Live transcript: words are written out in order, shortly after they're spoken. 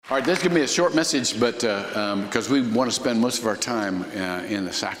All right, this is going to be a short message, but because we want to spend most of our time in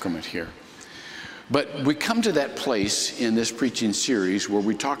the sacrament here. But we come to that place in this preaching series where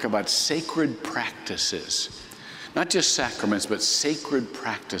we talk about sacred practices. Not just sacraments, but sacred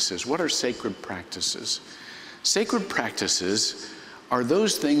practices. What are sacred practices? Sacred practices are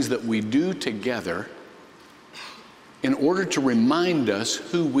those things that we do together in order to remind us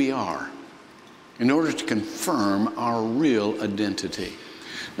who we are, in order to confirm our real identity.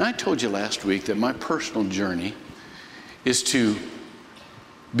 Now, I told you last week that my personal journey is to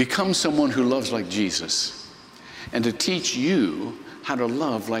become someone who loves like Jesus and to teach you how to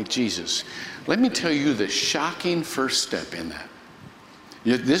love like Jesus. Let me tell you the shocking first step in that.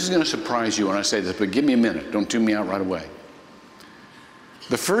 This is going to surprise you when I say this, but give me a minute. Don't tune me out right away.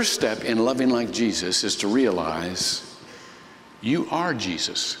 The first step in loving like Jesus is to realize you are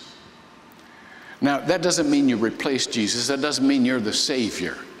Jesus. Now, that doesn't mean you replace Jesus. That doesn't mean you're the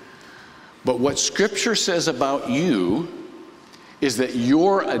Savior. But what Scripture says about you is that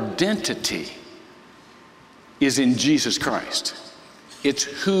your identity is in Jesus Christ. It's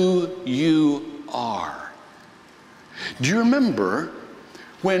who you are. Do you remember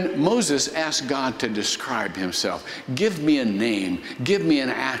when Moses asked God to describe himself? Give me a name. Give me an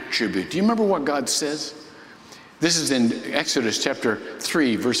attribute. Do you remember what God says? This is in Exodus chapter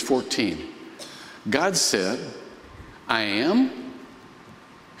 3, verse 14. God said, I am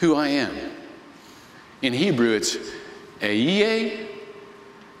who I am. In Hebrew, it's Ehyeh,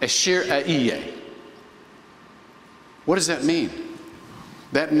 Asher Ehyeh. What does that mean?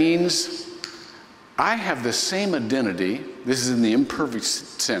 That means I have the same identity. This is in the imperfect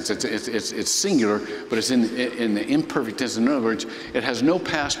sense. It's singular, but it's in the imperfect tense. In other words, it has no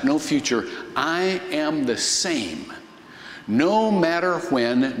past, no future. I am the same. No matter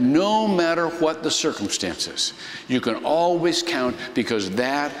when, no matter what the circumstances, you can always count because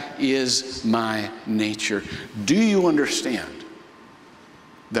that is my nature. Do you understand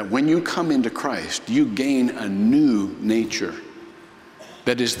that when you come into Christ, you gain a new nature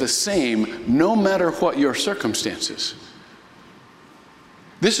that is the same no matter what your circumstances?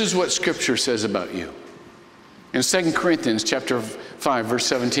 This is what Scripture says about you. In 2 Corinthians chapter 5, verse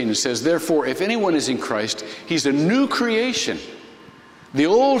 17, it says, therefore, if anyone is in Christ, he's a new creation. The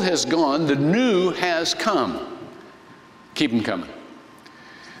old has gone, the new has come. Keep them coming.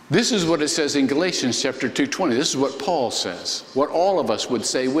 This is what it says in Galatians chapter 2:20. This is what Paul says, what all of us would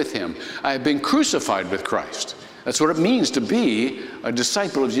say with him. I have been crucified with Christ. That's what it means to be a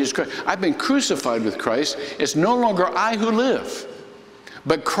disciple of Jesus Christ. I've been crucified with Christ. It's no longer I who live,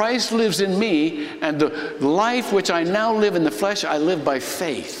 but Christ lives in me, and the life which I now live in the flesh, I live by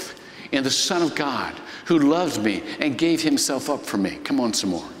faith in the Son of God who loves me and gave himself up for me. Come on some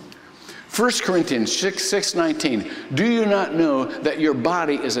more. 1 Corinthians 6:19. Do you not know that your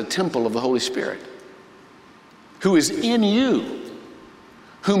body is a temple of the Holy Spirit, who is in you,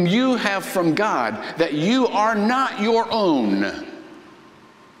 whom you have from God, that you are not your own?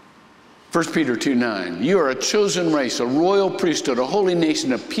 1 Peter 2:9, you are a chosen race, a royal priesthood, a holy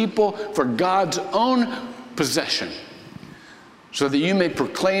nation, a people for God's own possession, so that you may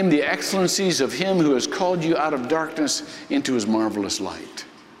proclaim the excellencies of him who has called you out of darkness into his marvelous light.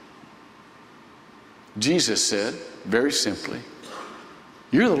 Jesus said, very simply,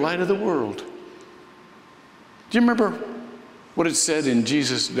 you're the light of the world. Do you remember what it said in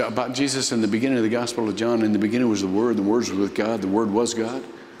Jesus, about Jesus in the beginning of the Gospel of John? In the beginning was the Word was with God, the Word was God.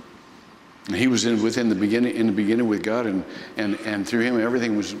 And he was in the beginning with God, and through him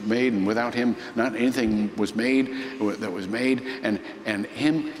everything was made, and without him not anything was made that was made, and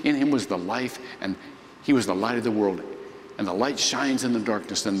in him was the life, and he was the light of the world. And the light shines in the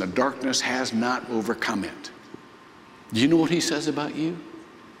darkness, and the darkness has not overcome it. Do you know what he says about you?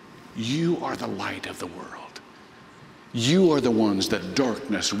 You are the light of the world. You are the ones that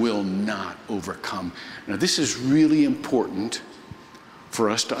darkness will not overcome. Now, this is really important for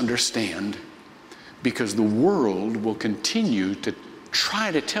us to understand, because the world will continue to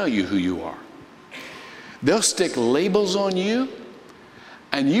try to tell you who you are. They'll stick labels on you,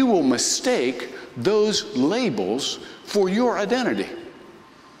 and you will mistake those labels for your identity.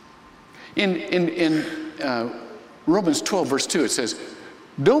 In Romans 12, verse 2, it says,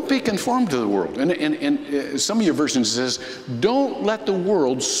 don't be conformed to the world. And some of your versions says, don't let the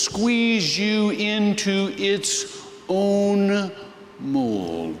world squeeze you into its own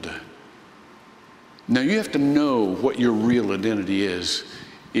mold. Now, you have to know what your real identity is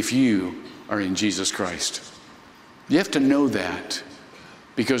if you are in Jesus Christ. You have to know that,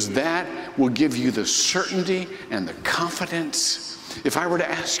 because that will give you the certainty and the confidence. If I were to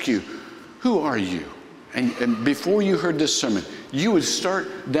ask you, who are you? and before you heard this sermon, you would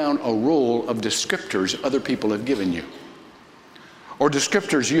start down a roll of descriptors other people have given you, or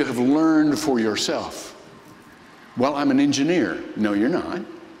descriptors you have learned for yourself. Well, I'm an engineer. No, you're not.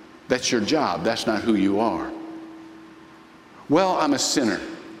 That's your job. That's not who you are. Well, I'm a sinner.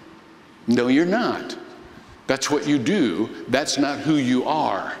 No, you're not. That's what you do. That's not who you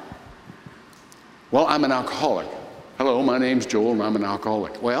are. Well, I'm an alcoholic. Hello, my name's Joel and I'm an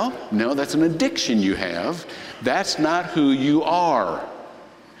alcoholic. Well, no, that's an addiction you have. That's not who you are.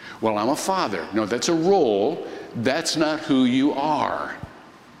 Well, I'm a father. No, that's a role. That's not who you are.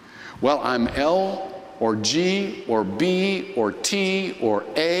 Well, I'm L or G or B or T or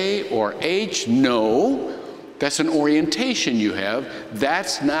A or H. No, that's an orientation you have.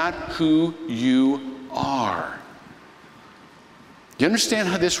 That's not who you are. You understand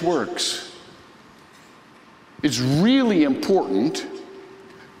how this works? It's really important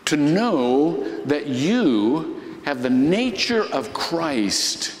to know that you have the nature of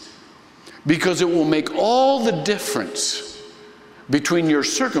Christ, because it will make all the difference between your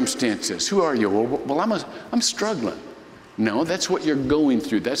circumstances. Who are you? Well, I'm struggling. No, that's what you're going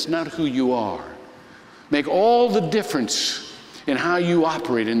through. That's not who you are. Make all the difference in how you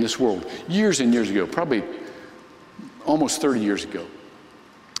operate in this world. Years and years ago, probably almost 30 years ago,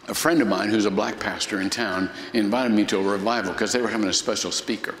 a friend of mine who's a black pastor in town invited me to a revival because they were having a special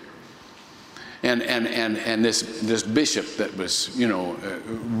speaker. And this bishop that was,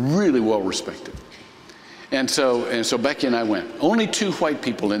 really well respected. And so Becky and I went. Only 2 white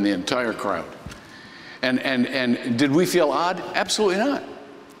people in the entire crowd. And did we feel odd? Absolutely not.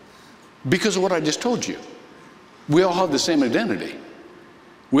 Because of what I just told you. We all have the same identity.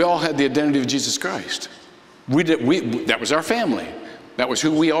 We all had the identity of Jesus Christ. That was our family. That was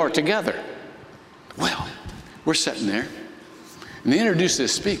who we are together. Well, we're sitting there. And they introduced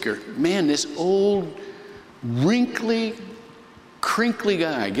this speaker. Man, this old, wrinkly, crinkly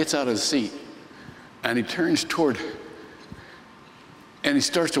guy gets out of the seat. And he turns toward, and he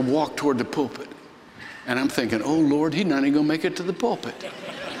starts to walk toward the pulpit. And I'm thinking, oh, Lord, he's not even going to make it to the pulpit.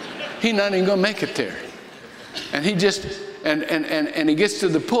 He's not even going to make it there. And he just, and he gets to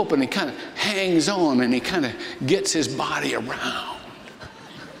the pulpit and he kind of hangs on and he kind of gets his body around.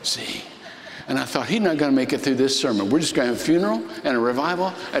 See? And I thought, he's not going to make it through this sermon. We're just going to have a funeral and a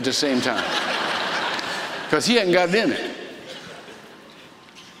revival at the same time. Because he hadn't got it in it.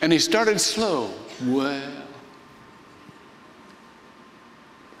 And he started slow. Well,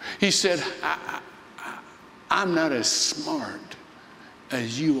 he said, I'm not as smart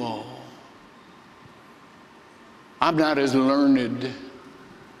as you all. I'm not as learned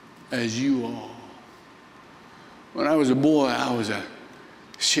as you all. When I was a boy, I was a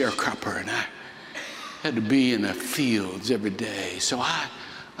sharecropper, and I had to be in the fields every day. So I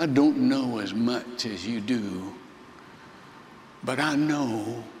don't know as much as you do, but I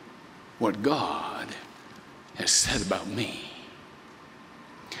know what God has said about me.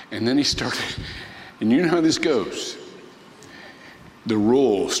 And then he started, and you know how this goes. The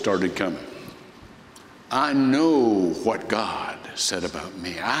roll started coming. I know what God said about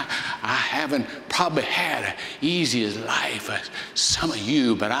me. I haven't probably had an easy as life as some of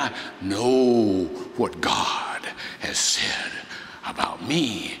you, but I know what God has said about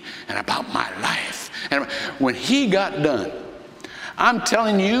me and about my life. And when he got done, I'm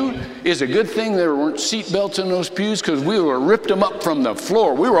telling you, it's a good thing there weren't seat belts in those pews, because we were ripped them up from the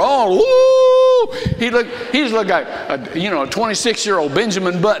floor. We were all, woo! He just looked like a 26-year-old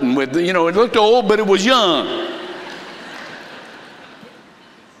Benjamin Button with, it looked old, but it was young.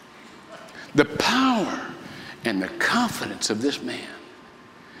 The power and the confidence of this man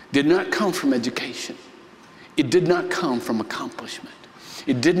did not come from education. It did not come from accomplishment.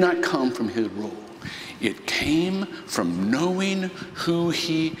 It did not come from his role. It came from knowing who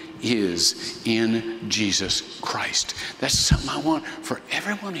he is in Jesus Christ. That's something I want for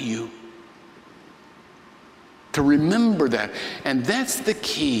every one of you to remember that. And that's the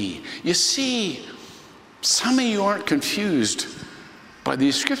key. You see, some of you aren't confused by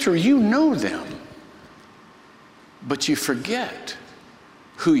these scriptures. You know them, but you forget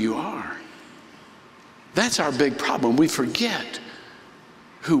who you are. That's our big problem. We forget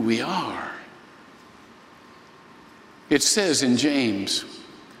who we are. It says in James,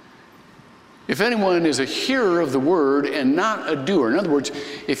 if anyone is a hearer of the word and not a doer. In other words,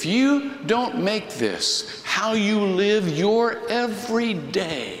 if you don't make this how you live your every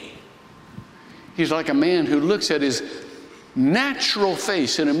day, he's like a man who looks at his natural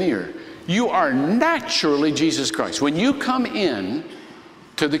face in a mirror. You are naturally Jesus Christ. When you come in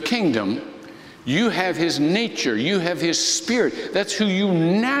to the kingdom, you have his nature, you have his spirit. That's who you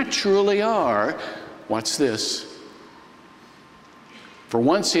naturally are watch this. For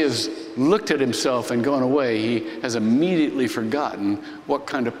once he has looked at himself and gone away, he has immediately forgotten what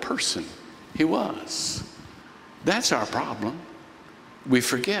kind of person he was. That's our problem. We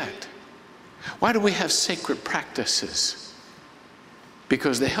forget. Why do we have sacred practices?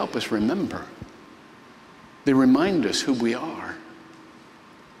 Because they help us remember. They remind us who we are.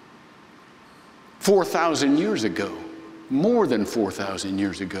 4,000 years ago, more than 4,000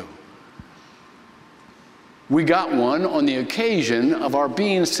 years ago, we got one on the occasion of our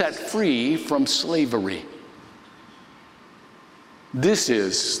being set free from slavery. This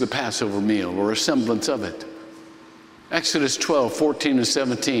is the Passover meal, or a semblance of it. Exodus 12, 14 and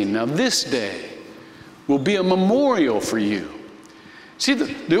 17. Now this day will be a memorial for you. See,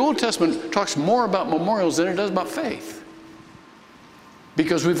 the Old Testament talks more about memorials than it does about faith.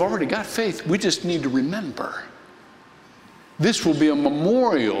 Because we've already got faith, we just need to remember. This will be a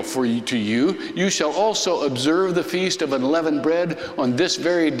memorial to you. You shall also observe the feast of unleavened bread on this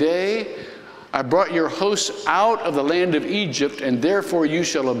very day. I brought your hosts out of the land of Egypt, and therefore you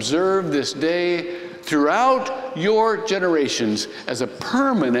shall observe this day throughout your generations as a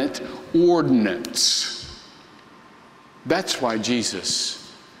permanent ordinance. That's why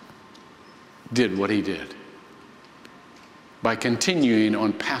Jesus did what he did. By continuing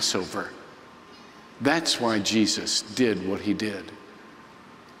on Passover. That's why Jesus did what he did.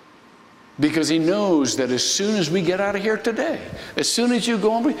 Because he knows that as soon as we get out of here today, as soon as you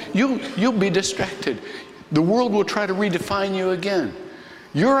go on, you'll be distracted. The world will try to redefine you again.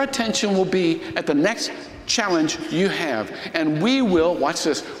 Your attention will be at the next challenge you have. And we will, watch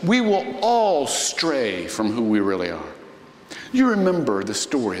this, we will all stray from who we really are. You remember the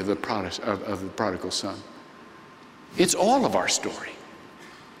story of the prodigal son. It's all of our story.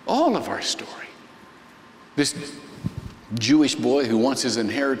 All of our story. This Jewish boy who wants his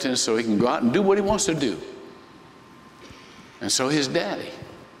inheritance so he can go out and do what he wants to do. And so his daddy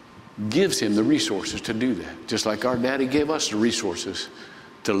gives him the resources to do that. Just like our daddy gave us the resources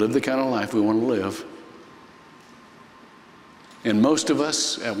to live the kind of life we want to live. And most of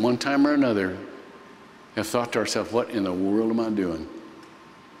us, at one time or another, have thought to ourselves, what in the world am I doing?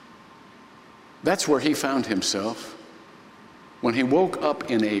 That's where he found himself. When he woke up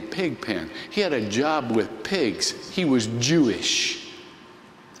in a pig pen. He had a job with pigs. He was Jewish.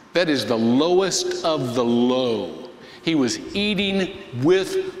 That is the lowest of the low. He was eating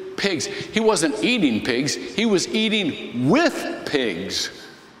with pigs. He wasn't eating pigs. He was eating with pigs.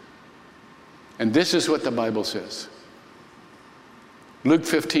 And this is what the Bible says. Luke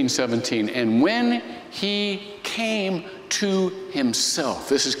 15, 17. And when he came to himself.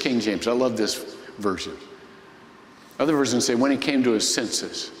 This is King James. I love this version. Other versions say when he came to his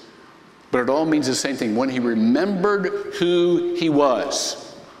senses. But it all means the same thing. When he remembered who he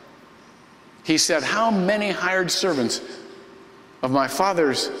was. He said, how many hired servants of my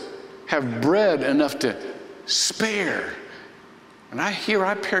father's have bread enough to spare? And I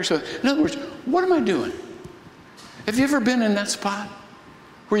perish. In other words, what am I doing? Have you ever been in that spot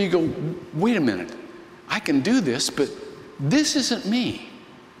where you go, wait a minute, I can do this, but this isn't me.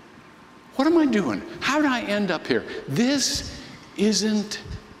 What am I doing? How did I end up here? This isn't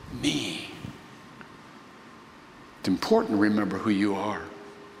me. It's important to remember who you are.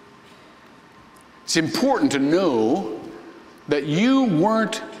 It's important to know that you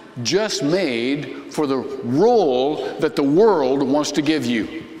weren't just made for the role that the world wants to give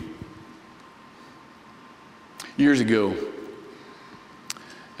you. Years ago,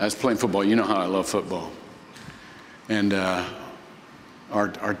 I was playing football. You know how I love football. And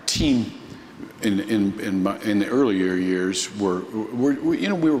our team in the earlier years were we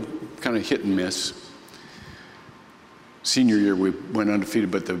were kind of hit and miss. Senior year we went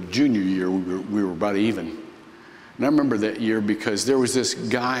undefeated, but the junior year we were about even. And I remember that year because there was this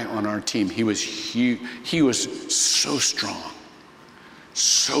guy on our team. He was so strong,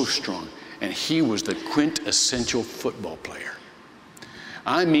 and he was the quintessential football player.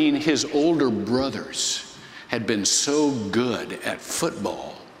 I mean, his older brothers had been so good at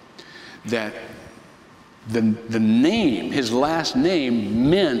football that the name, his last name,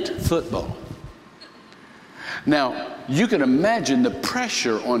 meant football. Now, you can imagine the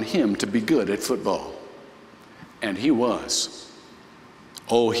pressure on him to be good at football. And he was.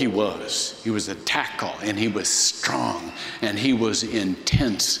 Oh, he was. He was a tackle, and he was strong, and he was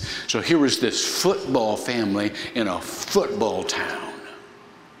intense. So here was this football family in a football town.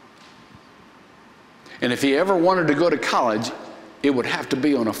 And if he ever wanted to go to college, it would have to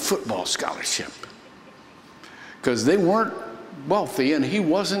be on a football scholarship. Because they weren't wealthy, and he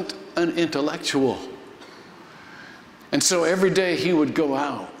wasn't an intellectual. And so every day he would go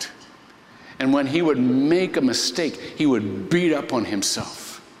out, And when he would make a mistake, he would beat up on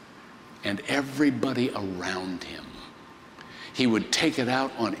himself and everybody around him. He would take it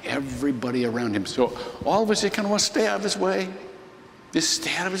out on everybody around him. So all of us just kind of want to stay out of his way. Just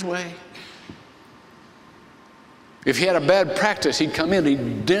stay out of his way. If he had a bad practice, he'd come in,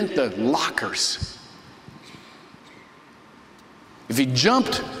 he'd dent the lockers. If he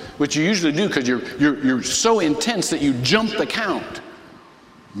jumped, which you usually do because you're so intense that you jump the count,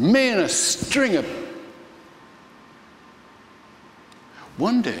 man, a string of...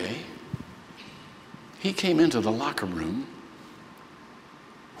 One day, he came into the locker room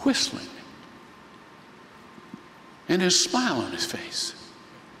whistling and his smile on his face.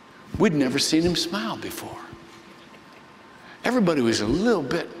 We'd never seen him smile before. Everybody was a little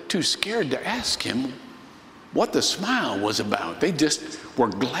bit too scared to ask him what the smile was about. They just were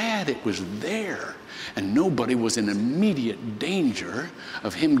glad it was there, and nobody was in immediate danger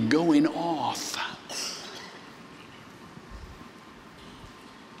of him going off.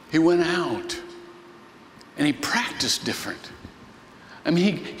 He went out and he practiced different. I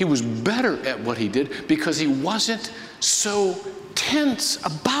mean, he was better at what he did because he wasn't so tense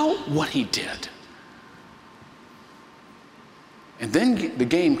about what he did. And then the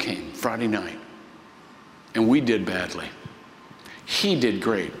game came Friday night, and we did badly. He did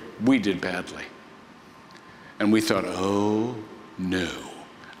great. We did badly. And we thought, oh, no,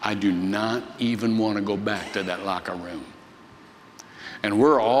 I do not even want to go back to that locker room. And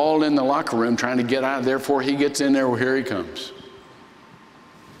we're all in the locker room trying to get out of there before he gets in there. Well, here he comes.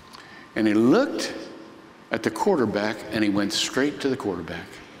 And he looked at the quarterback, and he went straight to the quarterback.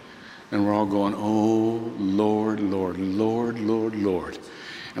 And we're all going, oh, Lord, Lord, Lord, Lord, Lord.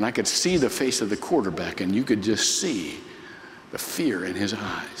 And I could see the face of the quarterback, and you could just see the fear in his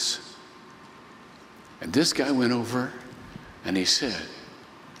eyes. And this guy went over, and he said,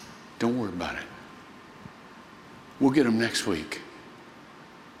 don't worry about it. We'll get him next week.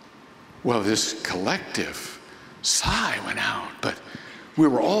 Well, this collective sigh went out, but we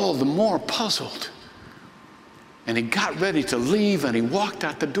were all the more puzzled. And he got ready to leave, and he walked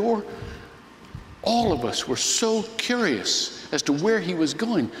out the door. All of us were so curious as to where he was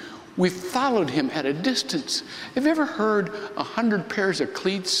going. We followed him at a distance. Have you ever heard 100 pairs of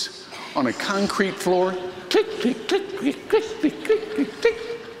cleats on a concrete floor? Click, click, click, click, click, click, click, click, click.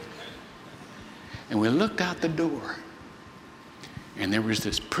 And we looked out the door, and there was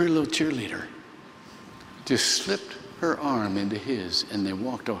this pretty little cheerleader. Just slipped her arm into his, and they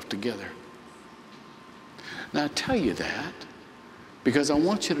walked off together. Now, I tell you that because I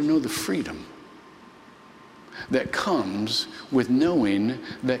want you to know the freedom that comes with knowing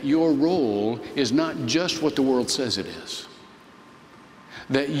that your role is not just what the world says it is.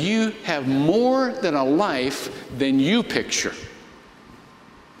 That you have more than a life than you picture.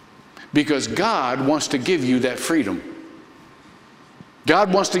 Because God wants to give you that freedom.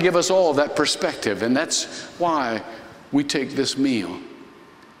 God wants to give us all that perspective, and that's why we take this meal.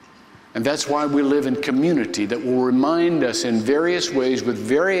 And that's why we live in community that will remind us in various ways with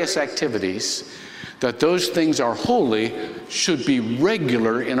various activities that those things are holy, should be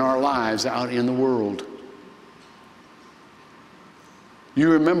regular in our lives out in the world. You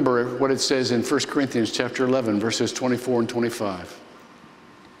remember what it says in 1 Corinthians chapter 11, verses 24 and 25.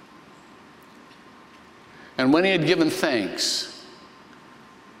 And when he had given thanks,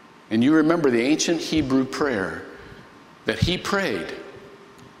 and you remember the ancient Hebrew prayer that he prayed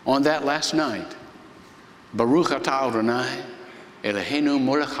on that last night, Baruch atah Adonai Eloheinu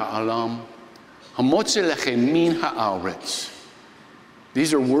melech ha'olam hamotzi lechemin ha'aretz.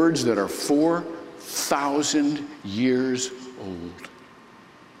 These are words that are 4,000 years old.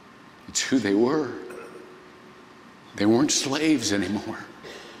 It's who they were. They weren't slaves anymore.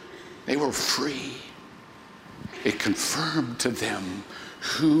 They were free. It confirmed to them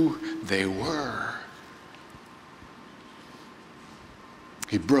who they were.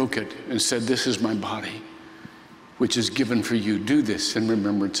 He broke it and said, this is my body, which is given for you. Do this in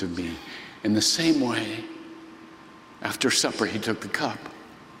remembrance of me. In the same way, after supper, he took the cup.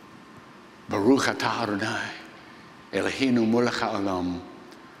 Baruch atah Adonai, Eloheinu melech ha'olam,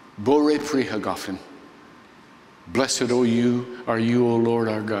 borei pri hagafen. Blessed are you, O Lord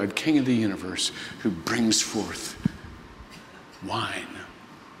our God, King of the universe, who brings forth wine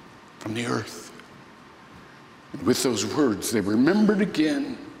from the earth. And with those words, they remembered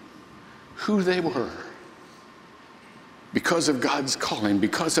again who they were. Because of God's calling,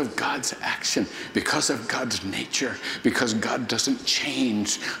 because of God's action, because of God's nature, because God doesn't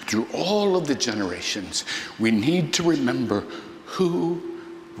change through all of the generations, we need to remember who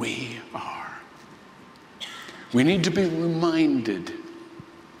we are. We need to be reminded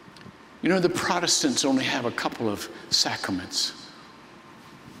You know, the Protestants only have a couple of sacraments: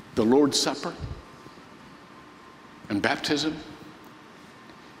 the Lord's Supper and baptism.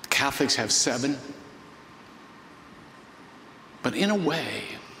 Catholics have 7. But in a way,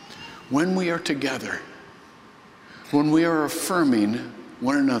 when we are together, when we are affirming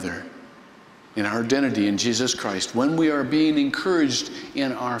one another in our identity in Jesus Christ, when we are being encouraged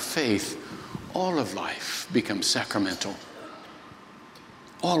in our faith, all of life becomes sacramental.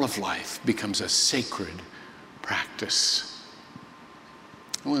 All of life becomes a sacred practice.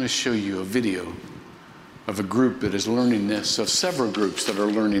 I want to show you a video of a group that is learning this, of several groups that are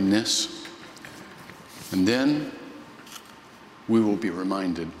learning this. And then we will be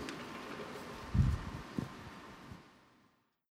reminded